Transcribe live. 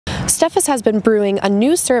Steffes has been brewing a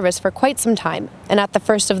new service for quite some time, and at the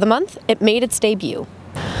first of the month, it made its debut.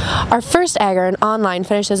 Our first AgIron Online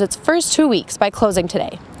finishes its first 2 weeks by closing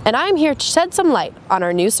today, and I'm here to shed some light on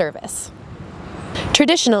our new service.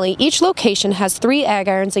 Traditionally, each location has 3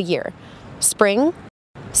 AgIrons a year: spring,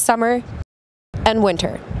 summer, and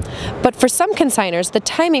winter. But for some consigners, the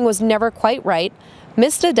timing was never quite right,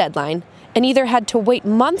 missed a deadline, and either had to wait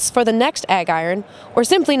months for the next AgIron or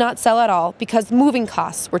simply not sell at all because moving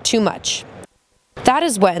costs were too much. That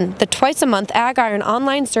is when the twice-a-month AgIron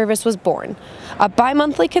Online service was born, a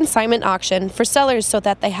bi-monthly consignment auction for sellers so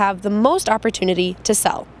that they have the most opportunity to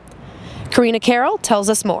sell. Corina Carroll tells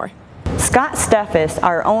us more. Scott Steffes,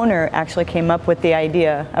 our owner, actually came up with the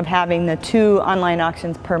idea of having the 2 online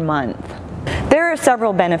auctions per month. There are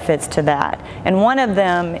several benefits to that, and one of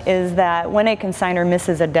them is that when a consignor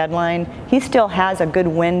misses a deadline, he still has a good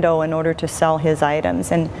window in order to sell his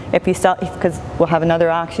items. And if he sells, because we'll have another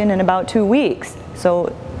auction in about 2 weeks,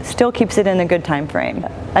 so still keeps it in a good time frame.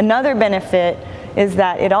 Another benefit is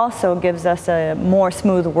that it also gives us a more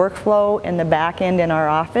smooth workflow in the back end in our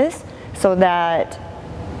office, so that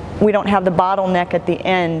we don't have the bottleneck at the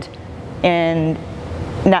end, and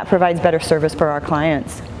that provides better service for our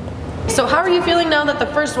clients. So how are you feeling now that the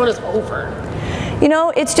first one is over? You know,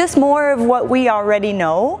 it's just more of what we already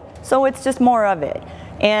know, so it's just more of it.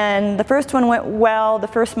 And the first one went well. The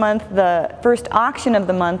first month, the first auction of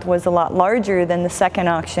the month was a lot larger than the second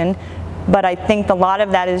auction, but I think a lot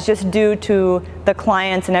of that is just due to the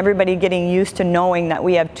clients and everybody getting used to knowing that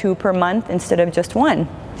we have 2 per month instead of just 1.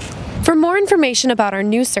 For more information about our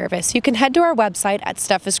new service, you can head to our website at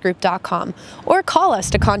steffesgroup.com or call us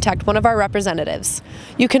to contact one of our representatives.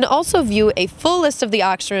 You can also view a full list of the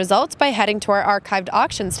auction results by heading to our archived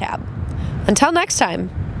auctions tab. Until next time,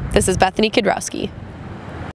 this is Bethany Kiedrowski.